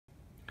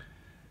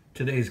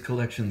Today's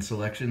collection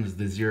selection is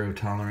the Zero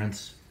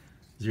Tolerance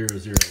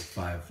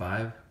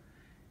 0055.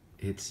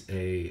 It's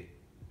a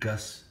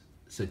Gus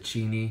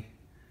Cecchini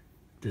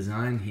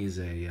design. He's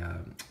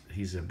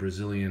a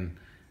Brazilian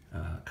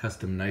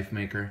custom knife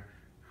maker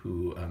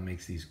who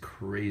makes these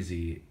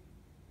crazy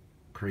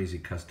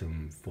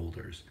custom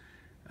folders.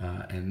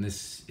 And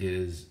this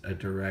is a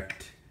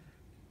direct,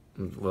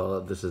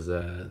 well, this is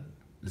a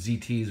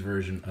ZT's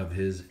version of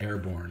his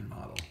Airborne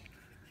model.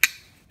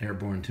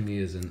 Airborne to me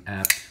is an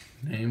apt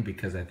name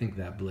because I think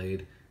that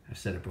blade, I've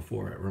said it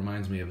before, it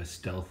reminds me of a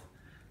stealth,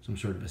 some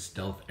sort of a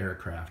stealth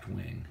aircraft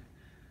wing.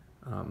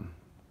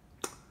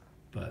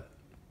 But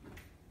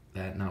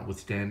that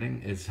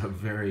notwithstanding, it's a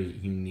very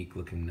unique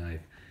looking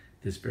knife.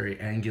 This very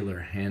angular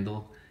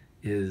handle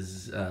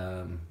is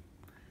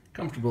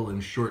comfortable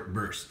in short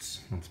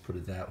bursts, let's put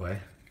it that way.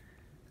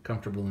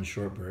 Comfortable in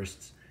short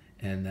bursts,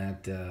 and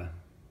that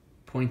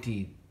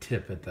pointy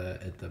tip at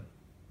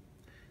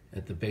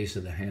the base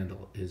of the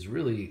handle is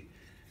really,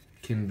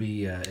 can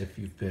be, if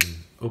you've been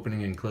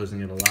opening and closing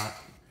it a lot,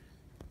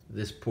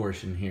 this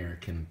portion here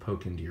can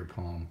poke into your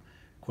palm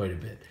quite a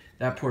bit.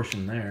 That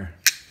portion there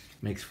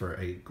makes for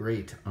a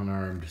great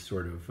unarmed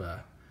sort of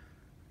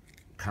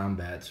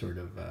combat sort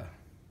of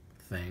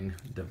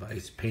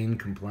device, pain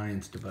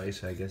compliance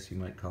device, I guess you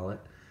might call it.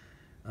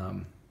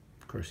 Of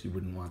course, you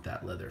wouldn't want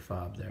that leather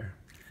fob there.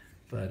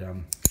 But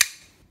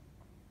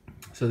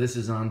so this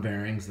is on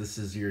bearings. This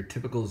is your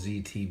typical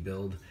ZT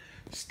build,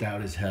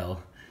 stout as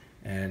hell,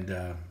 and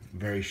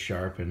very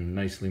sharp and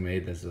nicely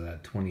made. This is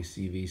that 20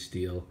 CV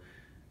steel.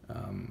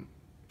 No,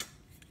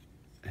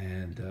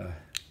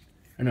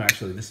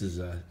 actually, this is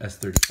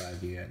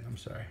S35VN, I'm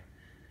sorry.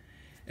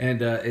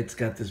 And it's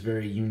got this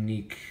very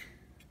unique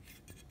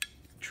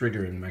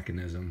triggering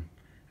mechanism,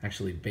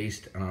 actually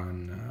based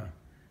on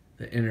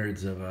the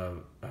innards of a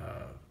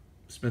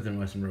Smith &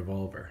 Wesson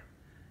revolver.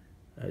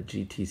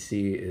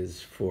 GTC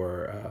is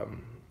for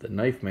the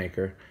knife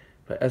maker,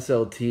 but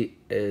SLT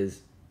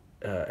is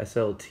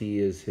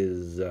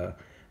his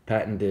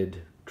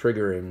patented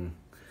triggering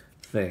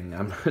thing.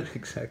 I'm not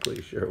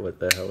exactly sure what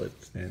the hell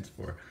it stands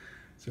for.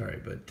 Sorry,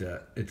 but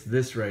it's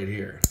this right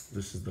here.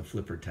 This is the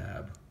flipper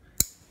tab,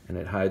 and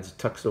it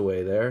tucks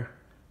away there.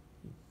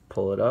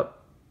 Pull it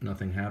up,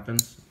 nothing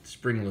happens. It's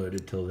spring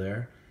loaded till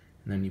there,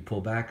 and then you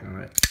pull back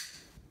on it,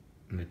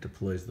 and it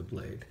deploys the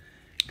blade.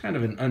 Kind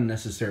of an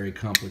unnecessary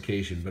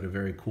complication, but a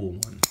very cool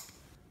one.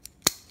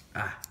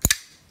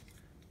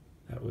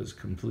 That was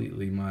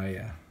completely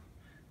my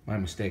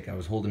mistake. I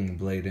was holding the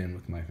blade in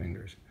with my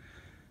fingers.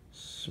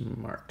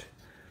 Smart.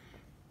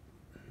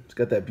 It's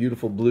got that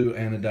beautiful blue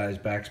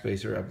anodized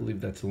backspacer. I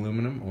believe that's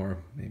aluminum, or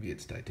maybe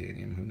it's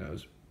titanium, who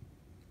knows.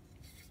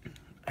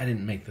 I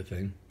didn't make the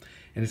thing.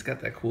 And it's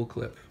got that cool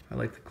clip. I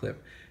like the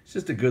clip. It's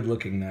just a good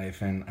looking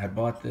knife, and I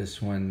bought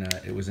this when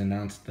it was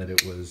announced that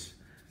it was,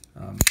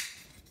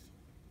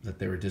 that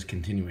they were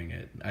discontinuing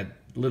it.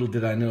 Little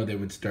did I know they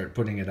would start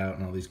putting it out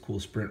in all these cool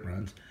sprint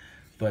runs.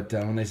 But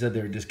when they said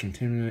they were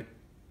discontinuing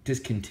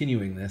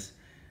this,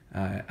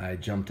 I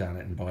jumped on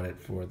it and bought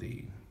it for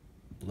the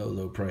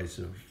low price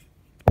of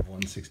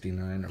 $169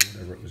 or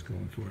whatever it was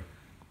going for.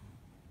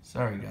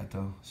 Sorry,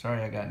 Gato.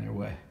 Sorry I got in your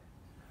way.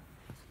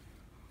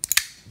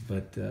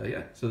 But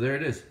yeah, so there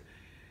it is.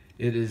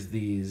 It is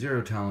the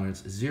Zero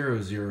Tolerance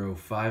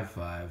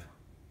 0055.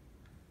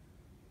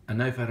 A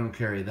knife I don't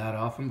carry that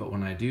often, but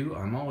when I do,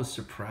 I'm always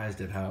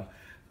surprised at how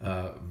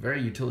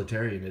very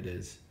utilitarian it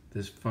is.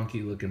 This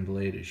funky looking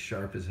blade is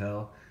sharp as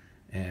hell,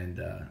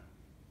 and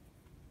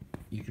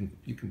you can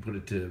put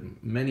it to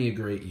many a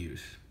great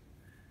use.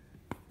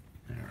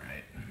 All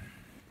right.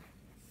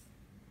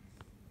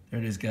 There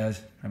it is,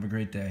 guys. Have a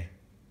great day.